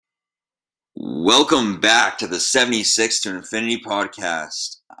Welcome back to the 76 to Infinity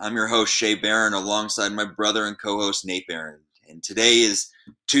podcast. I'm your host, Shay Barron, alongside my brother and co-host, Nate Barron. And today is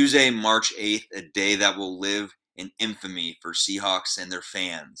Tuesday, March 8th, a day that will live in infamy for Seahawks and their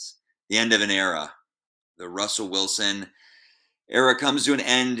fans. The end of an era. The Russell Wilson era comes to an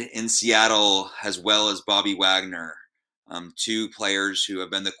end in Seattle, as well as Bobby Wagner. Two players who have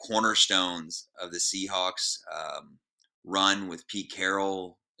been the cornerstones of the Seahawks run with Pete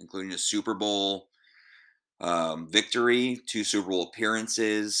Carroll, including a Super Bowl victory, 2 Super Bowl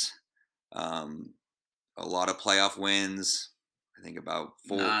appearances, a lot of playoff wins. I think about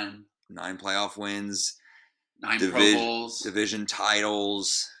nine playoff wins, 9 Pro Bowls, division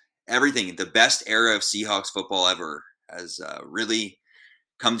titles, everything. The best era of Seahawks football ever has really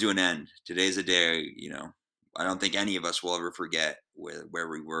come to an end. Today's a day, I don't think any of us will ever forget where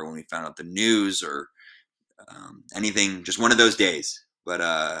we were when we found out the news or anything. Just one of those days. But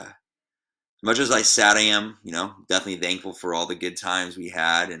as much as I am, definitely thankful for all the good times we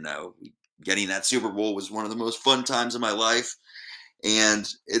had. And getting that Super Bowl was one of the most fun times of my life. And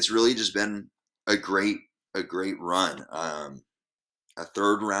it's really just been a great run. A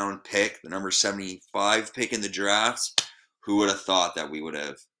third round pick, the number 75 pick in the draft. Who would have thought that we would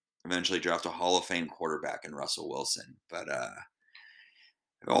have eventually drafted a Hall of Fame quarterback in Russell Wilson? But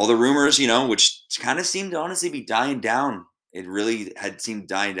all the rumors, which kind of seemed to honestly be dying down. It really had seemed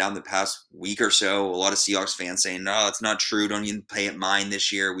dying down the past week or so. A lot of Seahawks fans saying, no, it's not true. Don't even pay it mind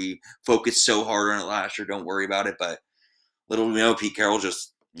this year. We focused so hard on it last year. Don't worry about it. But little do we know, Pete Carroll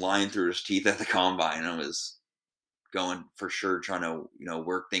just lying through his teeth at the combine and was going for sure trying to,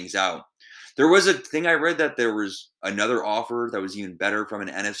 work things out. There was a thing I read that there was another offer that was even better from an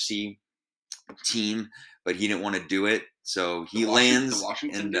NFC team, but he didn't want to do it. So he lands,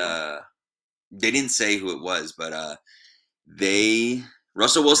 and they didn't say who it was, but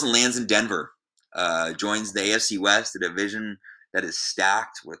Russell Wilson lands in Denver, joins the AFC West, a division that is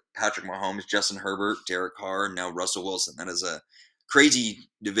stacked with Patrick Mahomes, Justin Herbert, Derek Carr, and now Russell Wilson. That is a crazy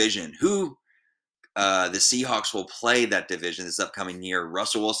division. The Seahawks will play that division this upcoming year.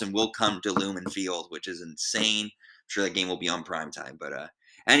 Russell Wilson will come to Lumen Field, which is insane. I'm sure that game will be on primetime. But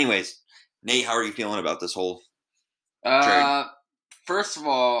anyways, Nate, how are you feeling about this whole trade? First of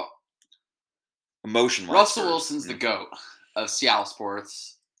all, emotion-wise, Russell Wilson's the GOAT of Seattle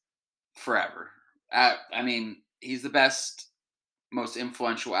sports forever. I mean, he's the best, most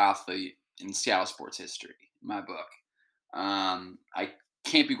influential athlete in Seattle sports history, in my book. I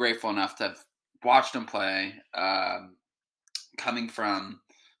can't be grateful enough to have watched him play, coming from,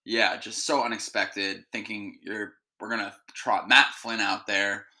 just so unexpected, thinking we're going to trot Matt Flynn out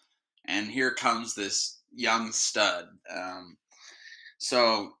there, and here comes this young stud.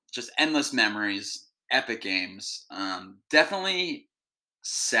 So just endless memories, epic games. Definitely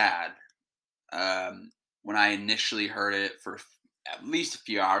sad when I initially heard it for at least a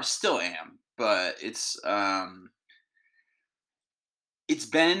few hours. Still am, but it's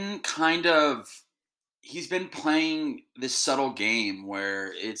been kind of, he's been playing this subtle game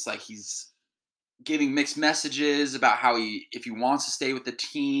where it's like he's giving mixed messages about if he wants to stay with the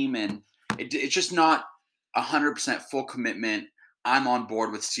team, and it's just not 100% full commitment. I'm on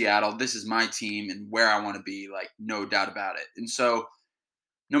board with Seattle. This is my team and where I want to be, like, no doubt about it. And so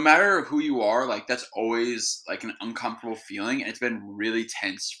no matter who you are, like, that's always like an uncomfortable feeling. And it's been really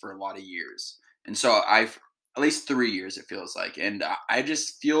tense for a lot of years. And so at least 3 years, it feels like. And I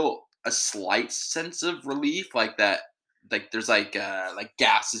just feel a slight sense of relief, like that, like there's like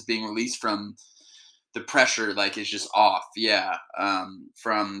gas is being released from the pressure, like it's just off.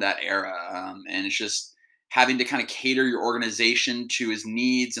 From that era. And it's just having to kind of cater your organization to his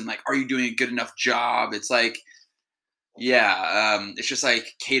needs, and like, are you doing a good enough job? It's like, it's just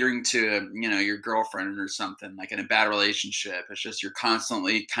like catering to, your girlfriend or something, like in a bad relationship. It's just, you're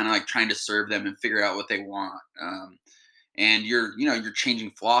constantly kind of like trying to serve them and figure out what they want. And you're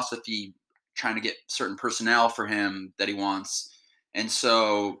changing philosophy, trying to get certain personnel for him that he wants. And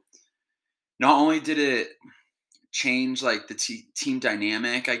so not only did it change like the team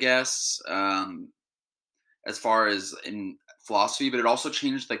dynamic, I guess, as far as in philosophy, but it also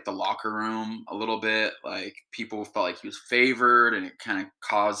changed like the locker room a little bit. Like, people felt like he was favored, and it kind of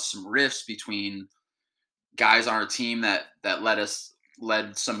caused some rifts between guys on our team that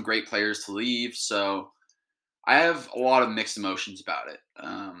led some great players to leave. So I have a lot of mixed emotions about it.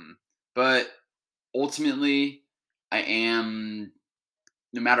 But ultimately, I am,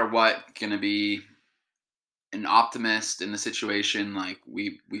 no matter what, going to be an optimist in the situation. Like,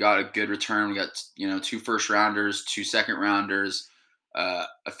 we got a good return. We got 2 first rounders, 2 second rounders, a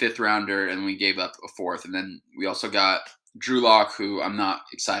 5th rounder, and we gave up a 4th. And then we also got Drew Lock, who I'm not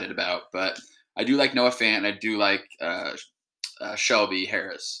excited about, but I do like Noah Fant. And I do like Shelby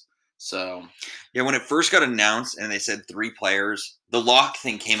Harris. So Yeah, when it first got announced and they said 3 players, the lock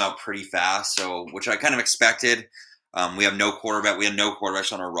thing came out pretty fast. So, which I kind of expected. We have no quarterback. We had no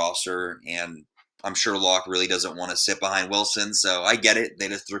quarterbacks on our roster, and I'm sure Locke really doesn't want to sit behind Wilson. So I get it. They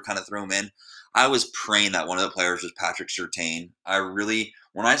just kind of threw him in. I was praying that one of the players was Patrick Surtain.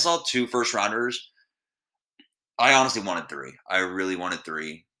 When I saw 2 first rounders, I honestly wanted 3. I really wanted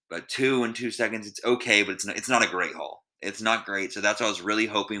 3, but 2 in 2 seconds, it's okay, but it's not a great haul. It's not great, so that's why I was really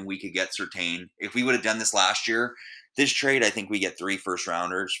hoping we could get Certain. If we would have done this last year, this trade, I think we get 3 first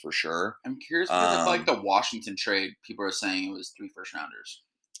rounders for sure. I'm curious because I feel like Um, the Washington trade, people are saying it was 3 first rounders.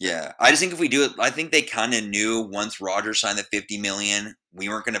 yeah, I just think if we do it, I think they kind of knew once Rogers signed the 50 million, we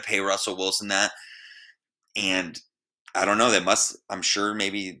weren't going to pay Russell Wilson that, and I don't know. They must. I'm sure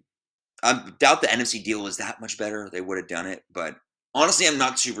maybe I doubt the NFC deal was that much better. They would have done it, but honestly, I'm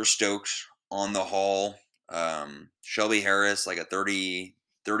not super stoked on the haul. Shelby Harris, like a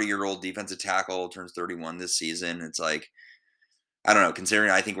 30-year-old defensive tackle, turns 31 this season. It's like, I don't know,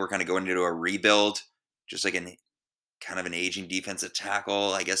 considering I think we're kind of going into a rebuild, just like an kind of an aging defensive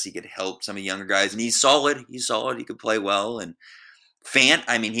tackle. I guess he could help some of the younger guys, and he's solid. He's solid. He could play well. And Fant,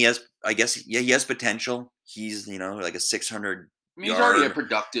 I mean, he has, I guess, yeah, he has potential. He's, like a 600 I mean, he's already a yard,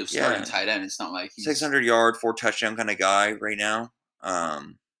 productive starting yeah, tight end. It's not like he's 600 yard, 4 touchdown kind of guy right now.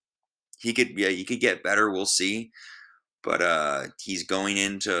 Um, he could get better. We'll see. But he's going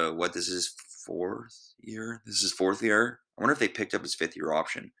into what, this is 4th year. This is 4th year. I wonder if they picked up his 5th-year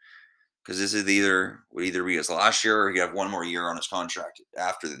option, because this is would either be his last year, or he have one more year on his contract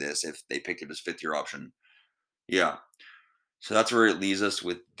after this if they picked up his 5th-year option. Yeah. So that's where it leaves us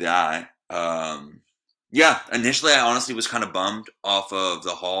with that. Yeah, initially I honestly was kind of bummed off of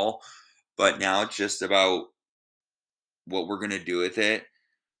the haul, but now it's just about what we're gonna do with it.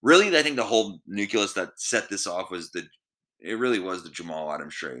 Really, I think the whole nucleus that set this off was it really was the Jamal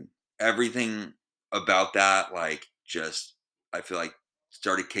Adams trade. Everything about that, like, just, I feel like,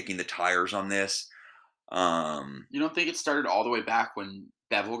 started kicking the tires on this. Um, You don't think it started all the way back when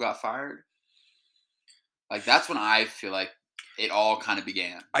Bevel got fired? Like that's when I feel like it all kind of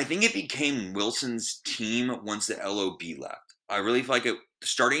began. I think it became Wilson's team once the LOB left. I really feel like it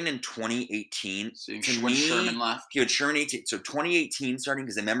starting in 2018. So To when Sherman me, left, he had Sherman 18. So 2018 starting,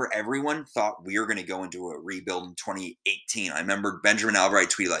 because I remember everyone thought we were going to go into a rebuild in 2018. I remember Benjamin Albright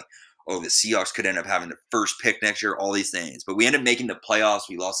tweeted like, "Oh, the Seahawks could end up having the first pick next year." All these things, but we ended up making the playoffs.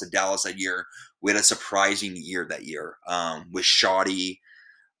 We lost to Dallas that year. We had a surprising year that year, with Shoddy.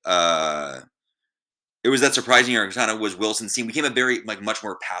 Uh, it was that surprising year. Kind of was Wilson's team. We became a very, like, much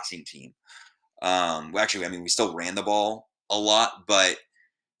more passing team. Actually, I mean, we still ran the ball a lot, but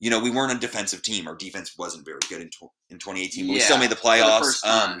we weren't a defensive team. Our defense wasn't very good in 2018, but we still yeah, made the for the playoffs. first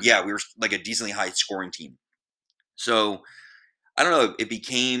time. Yeah, we were like a decently high scoring team. So I don't know. It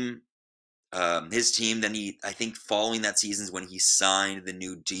became his team. Then I think following that season is when he signed the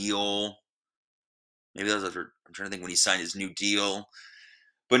new deal. Maybe that was after. I'm trying to think when he signed his new deal.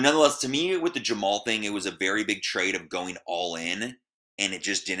 But nonetheless, to me, with the Jamal thing, it was a very big trade of going all in, and it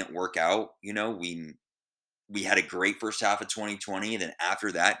just didn't work out. We had a great first half of 2020. Then after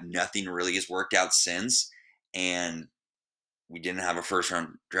that, nothing really has worked out since. And we didn't have a first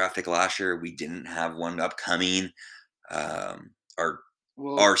round draft pick last year. We didn't have one upcoming. Um, our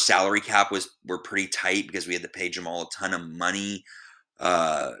Well, our salary cap were pretty tight because we had to pay Jamal a ton of money.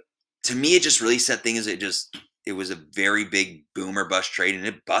 Uh, to me, it just really set things. It was a very big boom or bust trade, and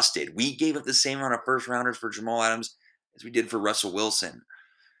it busted. We gave up the same amount of first rounders for Jamal Adams as we did for Russell Wilson.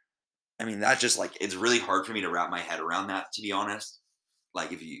 I mean, that's just like, it's really hard for me to wrap my head around that, to be honest.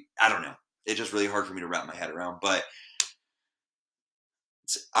 Like, I don't know. It's just really hard for me to wrap my head around. But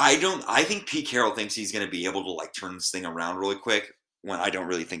I think Pete Carroll thinks he's going to be able to, like, turn this thing around really quick, when I don't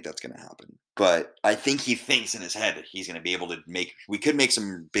really think that's going to happen. But I think he thinks in his head that he's going to be able to we could make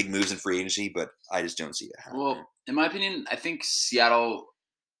some big moves in free agency, but I just don't see it happening. in my opinion, I think Seattle.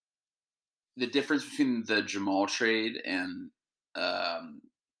 The difference between the Jamal trade and um,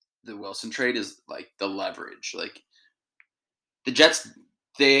 the Wilson trade is like the leverage. Like the Jets,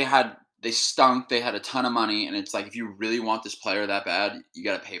 they stunk. They had a ton of money, and it's like if you really want this player that bad, you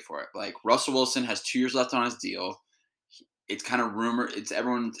got to pay for it. Like Russell Wilson has 2 years left on his deal. It's kind of rumored. It's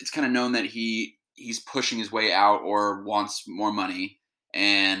kind of known that he's pushing his way out or wants more money.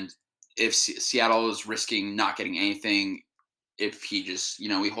 And if Seattle is risking not getting anything, if he just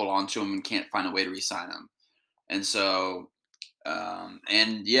we hold on to him and can't find a way to re-sign him, and so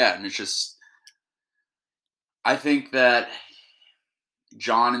and yeah, and it's just I think that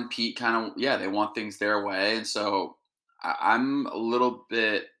John and Pete kind of they want things their way, and so I'm a little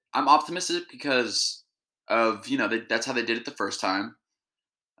bit. I'm optimistic because of that's how they did it the first time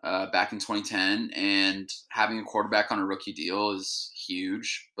back in 2010, and having a quarterback on a rookie deal is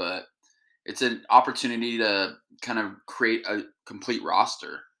huge. But it's an opportunity to kind of create a complete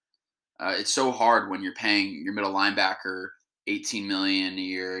roster. It's so hard when you're paying your middle linebacker 18 million a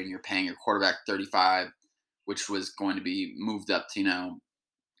year and you're paying your quarterback 35, which was going to be moved up to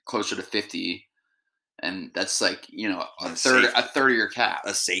closer to 50, and that's like a And third of your cap,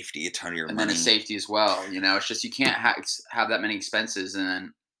 a safety, a ton of your and then a money. safety as well. It's just you can't have that many expenses and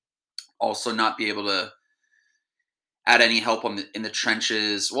then also not be able to add any help in the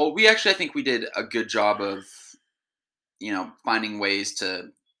trenches. Well, we actually I think we did a good job of finding ways to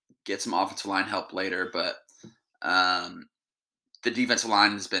get some offensive line help later, but um, the defensive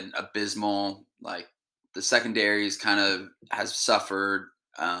line has been abysmal. Like the secondaries kind of has suffered.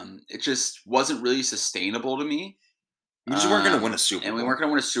 It just wasn't really sustainable to me. We just weren't going to win a Super And Bowl. we weren't going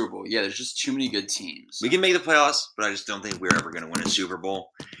to win a Super Bowl. Yeah, there's just too many good teams. We can make the playoffs, but I just don't think we're ever going to win a Super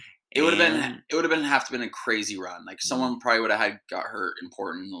Bowl. It would have been a crazy run. Like someone probably would have got hurt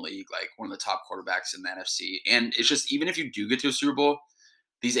important in the league, like one of the top quarterbacks in the NFC. And it's just even if you do get to a Super Bowl,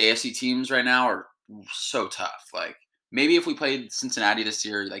 these AFC teams right now are so tough. Like maybe if we played Cincinnati this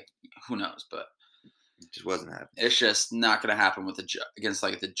year, like who knows? But it just wasn't happening. It's just not going to happen with against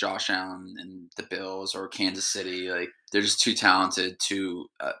like the Josh Allen and the Bills or Kansas City. Like they're just too talented, too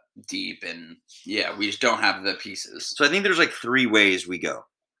deep, and yeah, we just don't have the pieces. So I think there's like 3 ways we go.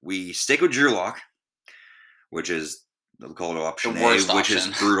 We stick with Drew Lock, which is they'll call it option A, which is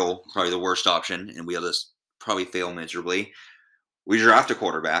brutal, probably the worst option, and we'll just probably fail miserably. We draft a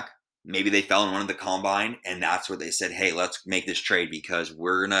quarterback. Maybe they fell in one of the combine, and that's what they said. Hey, let's make this trade because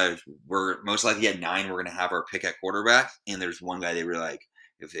we're most likely at 9. We're gonna have our pick at quarterback, and there's one guy they really like.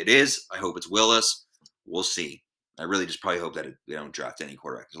 If it is, I hope it's Willis. We'll see. I really just probably hope that they don't draft any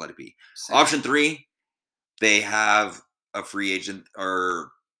quarterback. Just let it be. Same. Option 3, they have a free agent or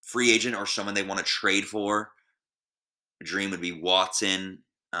someone they want to trade for. A dream would be Watson.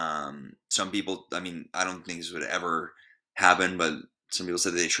 Some people, I mean, I don't think this would ever happen, but some people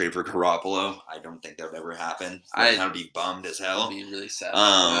said they trade for Garoppolo. I don't think that would ever happen. I would be bummed as hell. I'd be really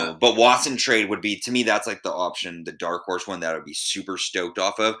sad. But Watson trade would be, to me, that's like the option, the dark horse one that I would be super stoked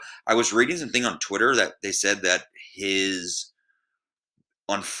off of. I was reading something on Twitter that they said that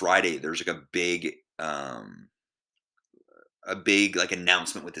on Friday, there's like a big like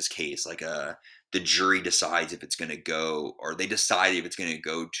announcement with this case. Like the jury decides if it's going to go, or they decide if it's going to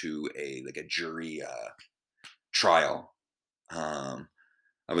go to a jury trial.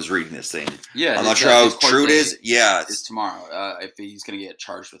 I was reading this thing. Yeah, I'm not sure how true it is. Yeah, it's tomorrow. If he's going to get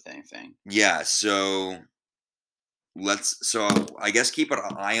charged with anything. Yeah, so I guess keep an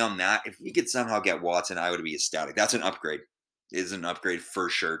eye on that. If we could somehow get Watson, I would be ecstatic. That's an upgrade. It is an upgrade for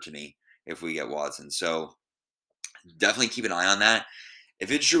sure to me if we get Watson. So definitely keep an eye on that. If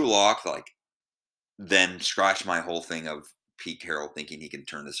it's Drew Lock, then scratch my whole thing of Pete Carroll thinking he can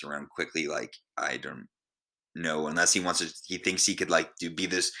turn this around quickly. Like, I don't know, unless he thinks he could be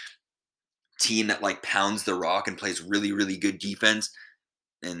this team that pounds the rock and plays really, really good defense.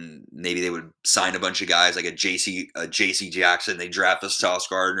 And maybe they would sign a bunch of guys like a JC Jackson. They draft a Sauce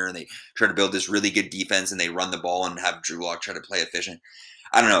Gardner and they try to build this really good defense and they run the ball and have Drew Lock try to play efficient.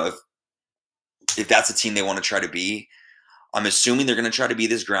 I don't know if that's a team they want to try to be. I'm assuming they're going to try to be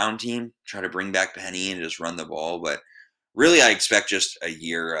this ground team, try to bring back Penny and just run the ball. But really, I expect just a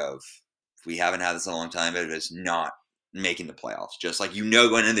year of, if we haven't had this in a long time, it is not making the playoffs. Just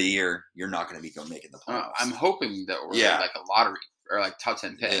going into the year, you're not going to be making the playoffs. I'm hoping that we're like a lottery or like top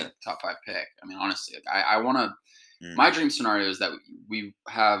 10 pick, top 5 pick. I mean, honestly, I want to. My dream scenario is that we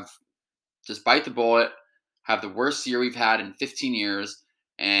have just bite the bullet, have the worst year we've had in 15 years,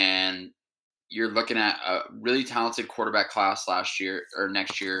 and you're looking at a really talented quarterback class last year or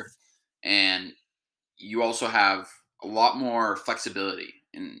next year, and you also have a lot more flexibility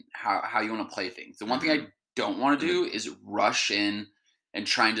in how you want to play things. The one thing I don't want to do is rush in and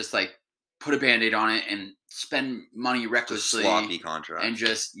try and just put a Band-Aid on it and spend money recklessly. Sloppy contract. And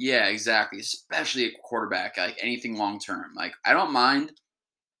just, yeah, exactly. Especially a quarterback, anything long-term. I don't mind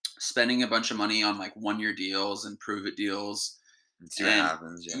spending a bunch of money on 1-year deals and prove-it deals. And see what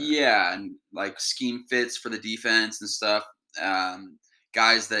happens. Yeah, and scheme fits for the defense and stuff.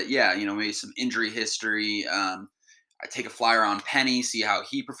 Guys that, maybe some injury history. I take a flyer on Penny, see how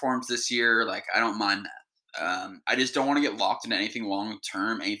he performs this year. I don't mind that. I just don't want to get locked into anything long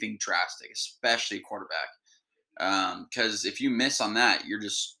term, anything drastic, especially quarterback. Because if you miss on that, you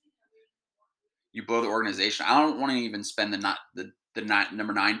blow the organization. I don't want to even spend the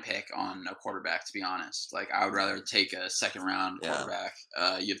number 9 pick on a quarterback. To be honest, like I would rather take a second round Yeah. quarterback.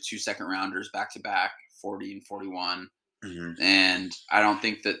 You have 2 second rounders back to back, 40 and 41, Mhm. and I don't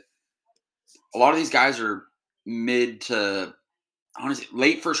think that a lot of these guys are mid to honestly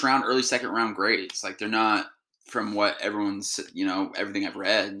late first round, early second round grades. Like they're not from what everyone's everything I've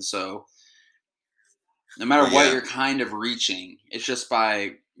read, and so no matter But what yeah. you're kind of reaching, it's just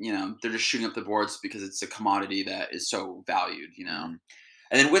by they're just shooting up the boards because it's a commodity that is so valued. Mhm. And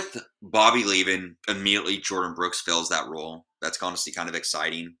then with Bobby leaving, immediately Jordan Brooks fills that role. That's honestly kind of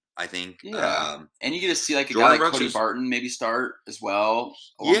exciting, I think. Yeah. And you get to see like a guy Jordan like Brooks Cody is Barton maybe start as well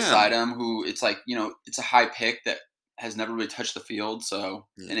yeah. alongside him, who it's like, it's a high pick that has never really touched the field, so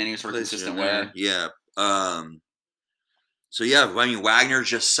in any sort of Plays in consistent there. way. Yeah. So yeah, I mean Wagner's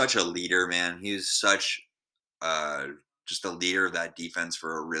just such a leader, man. He's such uh just a leader of that defense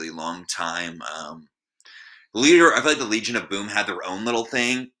for a really long time. Leader, I feel like the Legion of Boom had their own little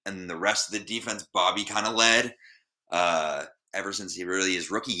thing, and the rest of the defense Bobby kind of led. Ever since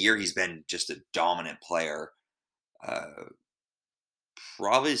his rookie year, he's been just a dominant player. Uh,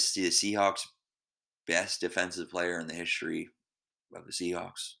 Probably the Seahawks' best defensive player in the history of the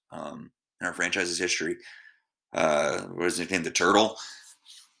Seahawks, in our franchise's history. What is his name? The Turtle.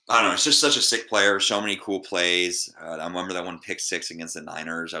 I don't know. It's just such a sick player. So many cool plays. I remember that one pick six against the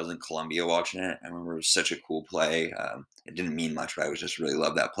Niners. I was in Columbia watching it. I remember it was such a cool play. It didn't mean much, but I was just really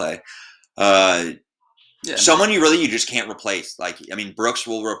loved that play. Yeah. Someone you just can't replace. Like, I mean, Brooks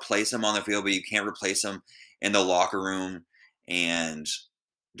will replace him on the field, but you can't replace him in the locker room and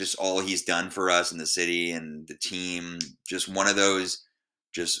just all he's done for us in the city and the team. Just one of those.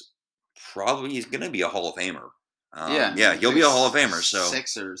 Just probably he's going to be a Hall of Famer. Yeah, he'll be a Hall of Famer. So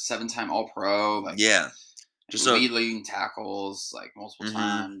 6 or 7-time All Pro. Like, yeah, just leading tackles like multiple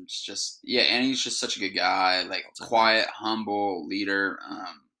times. Just and he's just such a good guy. Like quiet, humble leader.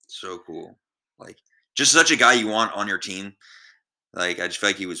 So cool. Like just such a guy you want on your team. Like I just feel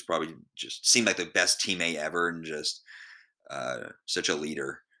like he was probably just seemed like the best teammate ever and just such a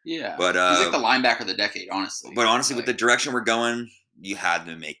leader. Yeah, but he's like the linebacker of the decade, honestly. But honestly, with the direction we're going, you had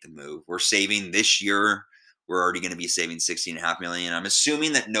to make the move. We're saving this year. We're already going to be saving $16.5 million. I'm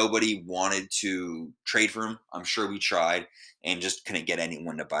assuming that nobody wanted to trade for him. I'm sure we tried and just couldn't get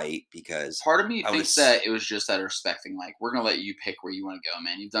anyone to bite because part of me thinks that it was just out of respecting. Like we're going to let you pick where you want to go,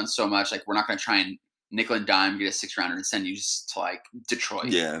 man. You've done so much. Like we're not going to try and nickel and dime get a 6th rounder and send you to like Detroit.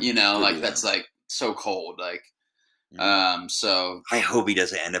 Yeah, like that's like so cold. Like. So I hope he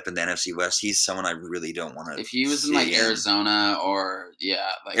doesn't end up in the NFC West. He's someone I really don't want to. If he was in like Arizona or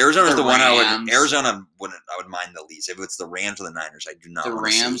like Arizona's the one Arizona I would mind the least. If it's the Rams or the Niners, I do not. The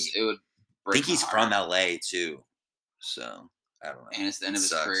Rams, it would. I think he's from LA too, so I don't know. And it's the end of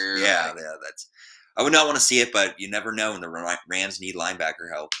his career. Yeah, that's. I would not want to see it, but you never know when the Rams need linebacker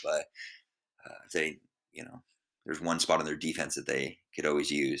help. But if they, there's one spot in their defense that they could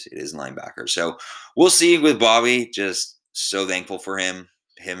always use. It is linebacker. So we'll see with Bobby. Just so thankful for him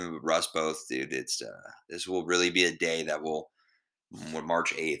and Russ both, dude. It's this will really be a day that will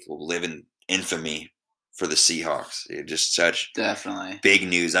March 8th will live in infamy for the Seahawks. It just such definitely big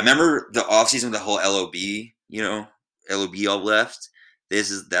news. I remember the offseason with the whole LOB, LOB all left.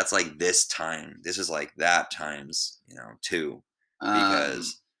 That's like this time. This is like that times, too.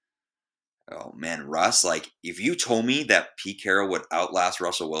 Because oh man, Russ, like if you told me that Pete Carroll would outlast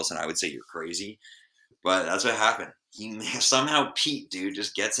Russell Wilson, I would say you're crazy. But that's what happened. Somehow Pete, dude,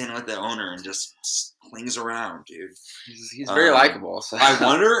 just gets in with the owner and just clings around, dude. He's very likable. So. I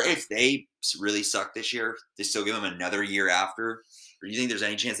wonder if they really suck this year. They still give him another year after. Or do you think there's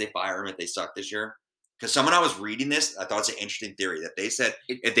any chance they fire him if they suck this year? Because someone I was reading this, I thought it's an interesting theory that they said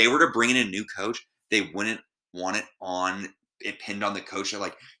if they were to bring in a new coach, they wouldn't want it pinned on the coach. They're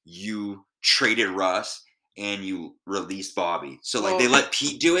like, you traded Russ and you released Bobby. So like they let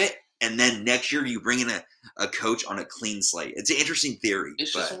Pete do it, and then next year you bring in a coach on a clean slate. It's an interesting theory.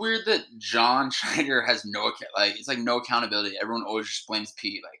 It's just weird that John Schneider has it's like no accountability. Everyone always just blames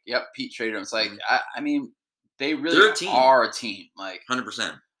Pete. Like, yep, Pete traded him. It's like I mean, they really are a team. Like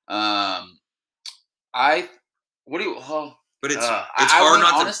 100%. What do you? Oh, but it's hard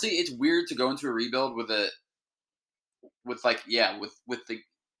not. Honestly, it's weird to go into a rebuild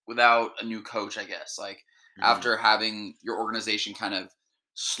without a new coach. I guess after having your organization kind of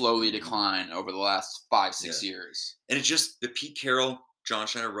slowly decline over the last 5-6 years. And it's just the Pete Carroll, John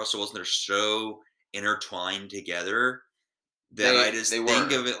Schneider, Russell Wilson, they're so intertwined together that I just think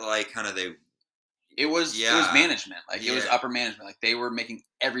of it like kind of it was management. Like it was upper management. Like they were making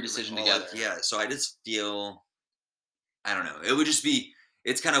every decision together. So I just feel I don't know. It would just be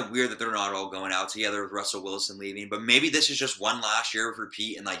it's kind of weird that they're not all going out together with Russell Wilson leaving. But maybe this is just one last year for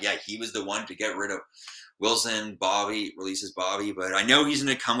Pete, and like, yeah, he was the one to get rid of Wilson. Bobby releases Bobby, but I know he's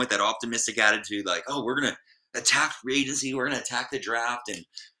going to come with that optimistic attitude, like, oh, we're going to attack free agency, we're going to attack the draft, and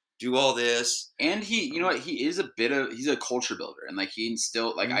do all this. And he, you know what, he's a culture builder, and like he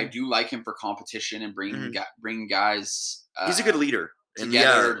instilled, like I do like him for competition and bringing guys. He's a good leader.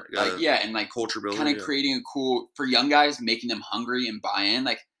 Together, and like culture builder, kind of creating a cool for young guys, making them hungry and buy in.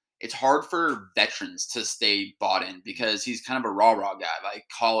 Like it's hard for veterans to stay bought in because he's kind of a rah guy, like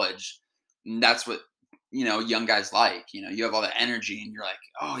college. And that's what young guys like. You have all the energy, and you're like,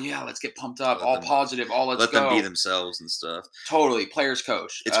 oh yeah, let's get pumped up, positive, let's let them be themselves and stuff. Totally, players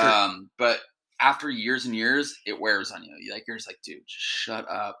coach. It's but after years and years, it wears on you. You're just like, dude, just shut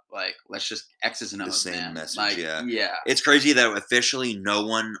up. Like, let's just X's and O's. The same message, like, yeah. It's crazy that officially no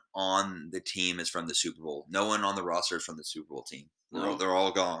one on the team is from the Super Bowl. No one on the roster is from the Super Bowl team. They're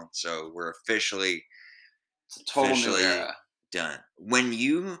all gone. So we're officially new era. Done. When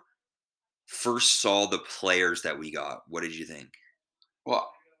you first saw the players that we got, what did you think?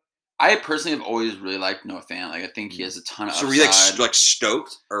 Well, I personally have always really liked Noah Fant. Like, I think he has a ton of upside. So were you like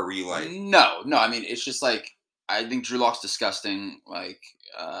stoked, or were you like? No. I mean, it's just like I think Drew Lock's disgusting. Like,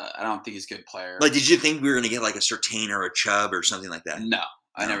 I don't think he's a good player. Like, did you think we were gonna get like a Surtain or a Chubb or something like that? No,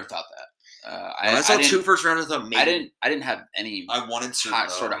 I never thought that. I saw 2 first rounders. I thought maybe I didn't have any. I wanted sort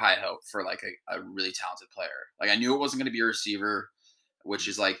of high hope for like a really talented player. Like, I knew it wasn't going to be a receiver, which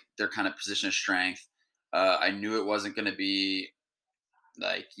is like their kind of position of strength. I knew it wasn't going to be.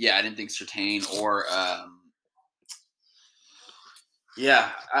 Like, yeah, I didn't think Surtain or I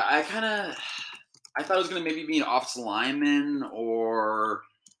thought it was gonna maybe be an offensive lineman or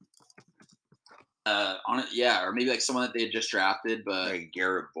or maybe like someone that they had just drafted, but like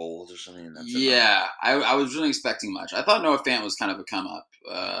Garrett Bowles or something. I was really expecting much. I thought Noah Fant was kind of a come up,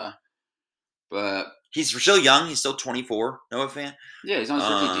 but he's still young. He's still 24. Noah Fant. Yeah, he's on his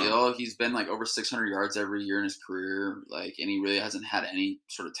rookie deal. He's been like over 600 yards every year in his career. Like, and he really hasn't had any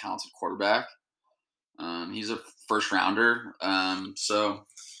sort of talented quarterback. He's a first rounder. So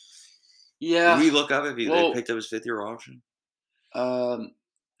yeah. Did we look up if they picked up his 5th-year option? I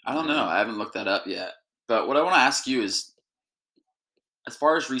don't know. I haven't looked that up yet. But what I want to ask you is, as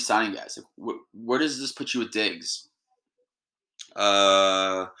far as re-signing guys, where does this put you with Diggs?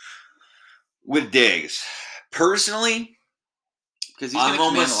 With Diggs, personally, because he's going to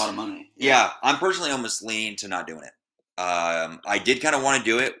command a lot of money. Yeah, I'm personally almost leaning to not doing it. I did kind of want to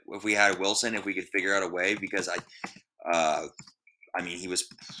do it if we had Wilson, if we could figure out a way, because I mean, he was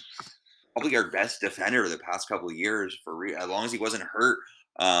probably our best defender the past couple of years as long as he wasn't hurt.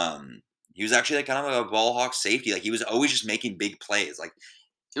 He was actually like kind of a ball hawk safety. Like, he was always just making big plays. Like,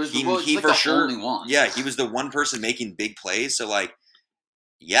 he like for sure. Only one. Yeah, he was the one person making big plays. So like.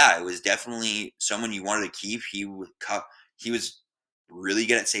 Yeah, it was definitely someone you wanted to keep. He was really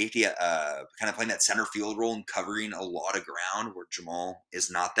good at safety, kind of playing that center field role and covering a lot of ground where Jamal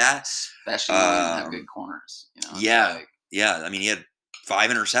is not that. Especially when you have good corners. Yeah. I mean, he had 5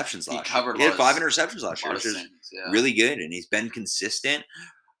 interceptions last year. He had 5 interceptions last year, which is really good, and he's been consistent.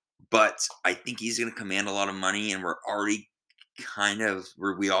 But I think he's going to command a lot of money, and we're already kind of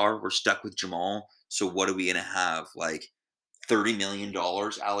where we are. We're stuck with Jamal. So what are we going to have? Like, $30 million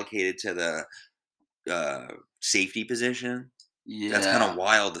allocated to the safety position. Yeah, that's kind of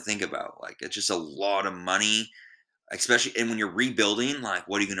wild to think about. Like, it's just a lot of money, especially. And when you're rebuilding, like,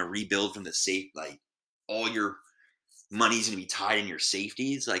 what are you going to rebuild from the safe? Like, all your money's going to be tied in your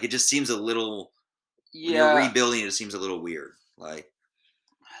safeties. Like, it just seems a little. When you're rebuilding, it seems a little weird. Like,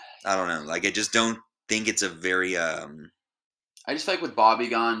 I don't know. Like, I just don't think it's a very. I just feel like with Bobby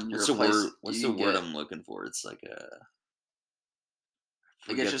gone, what's the word? What's the word I'm looking for? It's like a.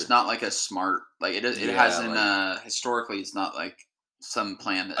 Like, it's just not like a smart, like it hasn't historically. It's not like some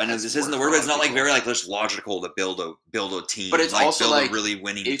plan that. I know this isn't the word, but it's not like very like just logical to build a team. But it's like also build like a really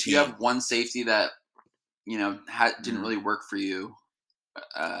winning team. If you have one safety that didn't really work for you,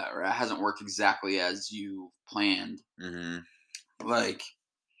 or it hasn't worked exactly as you planned, like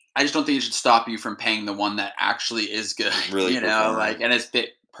I just don't think it should stop you from paying the one that actually is good. Really, and it's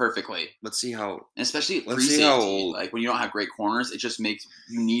fit perfectly. Let's see how, especially free safety. Like, when you don't have great corners, it just makes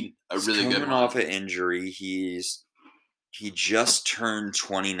you need a really good one. Coming off an injury, he just turned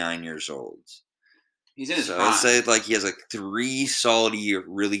 29 years old. He's in his prime. I'd say like he has like 3 solid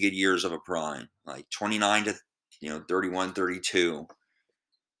really good years of a prime, like 29 to 31, 32.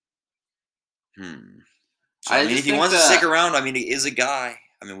 So, I mean, if he wants to stick around, I mean, he is a guy.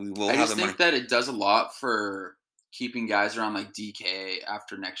 I mean, we will have the money. I just think that it does a lot for keeping guys around like DK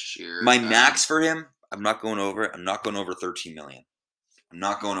after next year. My max for him, I'm not going over it. I'm not going over 13 million. I'm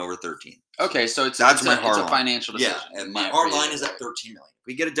not going over 13. Okay, so it's That's my it's hard a line. financial decision. Yeah, and my for hard you. line is at 13 million. If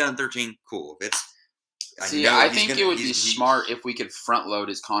we get it done at 13, cool. If it's I think it would be smart if we could front load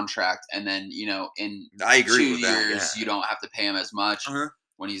his contract, and then in I agree 2 with that, years yeah. you don't have to pay him as much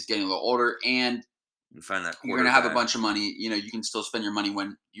when he's getting a little older, and You find that you're gonna have a bunch of money. You can still spend your money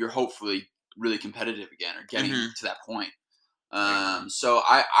when you're hopefully really competitive again or getting to that point. So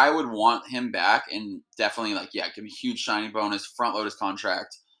I would want him back, and definitely give him a huge signing bonus, front load his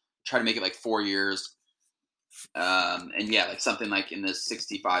contract, try to make it like 4 years, and something like in the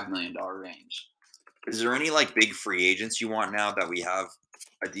 $65 million range. Is there any big free agents you want now that we have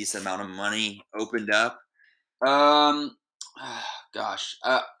a decent amount of money opened up? Gosh,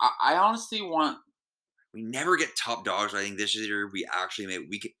 I honestly want. We never get top dogs. I think this year we actually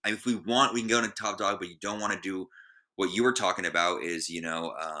if we want, we can go into top dog, but you don't want to do what you were talking about is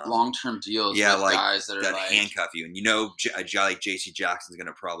long-term deals with guys that are handcuff you, and a guy like JC Jackson's going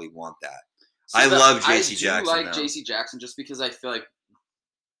to probably want that. I love JC Jackson. I do like JC Jackson just because I feel like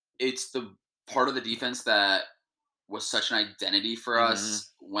it's the part of the defense that was such an identity for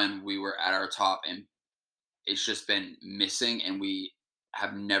us when we were at our top, and it's just been missing, and we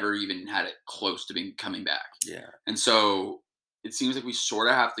have never even had it close to being coming back. Yeah. And so it seems like we sort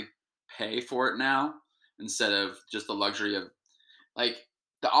of have to pay for it now instead of just the luxury of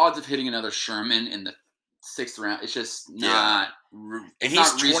the odds of hitting another Sherman in the 6th round. It's just not. And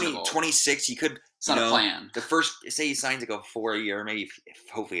he's not 26. He could. It's not a plan. The first, say he signs a 4-year, maybe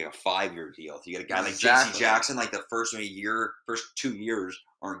hopefully a 5-year deal. If you get a guy like JC Jackson, the first 2 years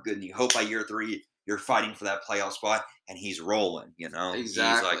aren't good, and you hope by year 3 you're fighting for that playoff spot, and he's rolling.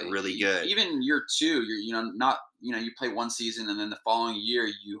 Exactly. He's really good. Even year 2, you play one season, and then the following year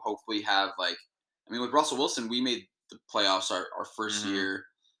you hopefully have with Russell Wilson, we made the playoffs our first year,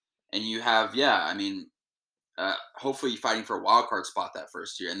 and you have hopefully fighting for a wild card spot that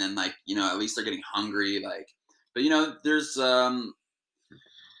first year, and then at least they're getting hungry. But there's I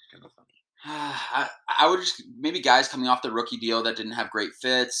would just maybe guys coming off the rookie deal that didn't have great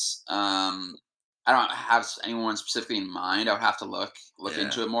fits. I don't have anyone specifically in mind. I would have to look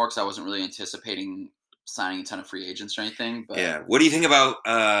into it more because I wasn't really anticipating signing a ton of free agents or anything. But yeah, what do you think about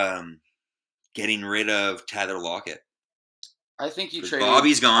getting rid of Tyler Lockett? I think you traded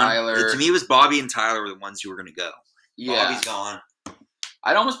Bobby's gone. Tyler. To me, it was Bobby and Tyler were the ones who were going to go. Yeah. Bobby's gone.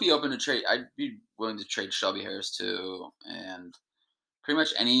 I'd almost be open to trade. I'd be willing to trade Shelby Harris too, and pretty much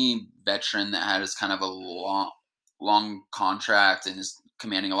any veteran that has kind of a long contract and is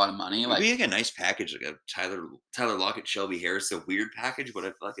commanding a lot of money. It'd be a nice package, a Tyler Lockett, Shelby Harris, a weird package, but I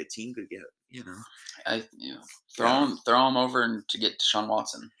feel like a team could get. Throw him over to get Deshaun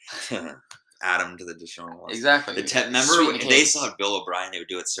Watson. Add him to the Deshaun Watson. Exactly. Remember they saw Bill O'Brien? They would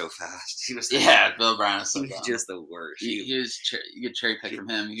do it so fast. He was Bill O'Brien was so dumb. Just the worst. You get cherry pick from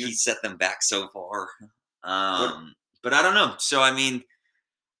him. He set them back so far. But I don't know. So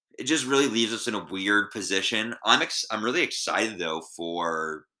it just really leaves us in a weird position. I'm really excited though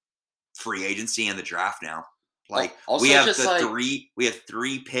for free agency and the draft now. We have we have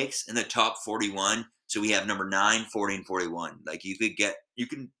 3 picks in the top 41. So we have number 9, 40, and 41. You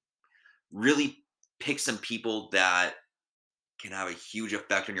can really pick some people that can have a huge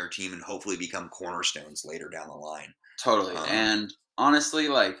effect on your team and hopefully become cornerstones later down the line. Totally. And honestly,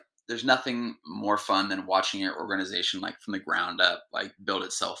 there's nothing more fun than watching your organization from the ground up, build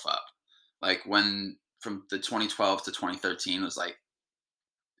itself up. When from the 2012 to 2013 was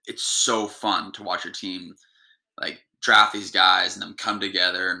it's so fun to watch your team draft these guys and them come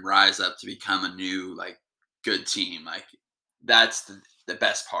together and rise up to become a new good team. That's the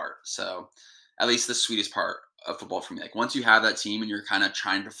best part. So at least the sweetest part of football for me. Once you have that team and you're kind of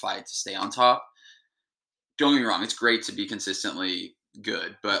trying to fight to stay on top, don't get me wrong, it's great to be consistently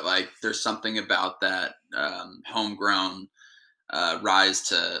good, but there's something about that homegrown rise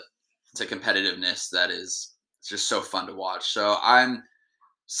to competitiveness that is just so fun to watch. So I'm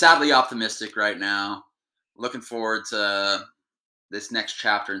sadly optimistic right now. Looking forward to this next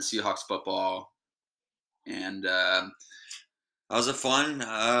chapter in Seahawks football. And that was a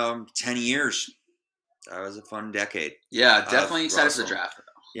fun 10 years. That was a fun decade. Yeah, definitely excited for the draft.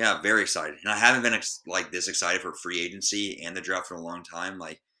 Yeah, very excited. And I haven't been this excited for free agency and the draft for a long time.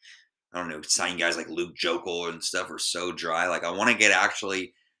 I don't know, signing guys like Luke Jokel and stuff are so dry. I want to get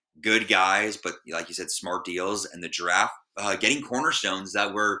actually good guys, but like you said, smart deals, and the draft, getting cornerstones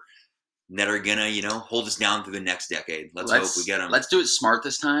that are gonna hold us down through the next decade. Let's hope we get them. Let's do it smart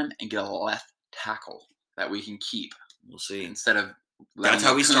this time and get a left tackle that we can keep. We'll see. Instead of that's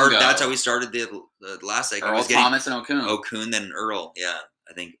how we started. That's how we started the last segment. Earl Thomas and Okun. Okun, then Earl. Yeah,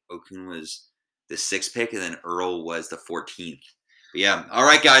 I think Okun was the 6th pick, and then Earl was the 14th. But yeah. All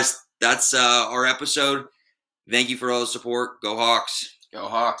right, guys. That's our episode. Thank you for all the support. Go Hawks. Go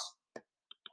Hawks.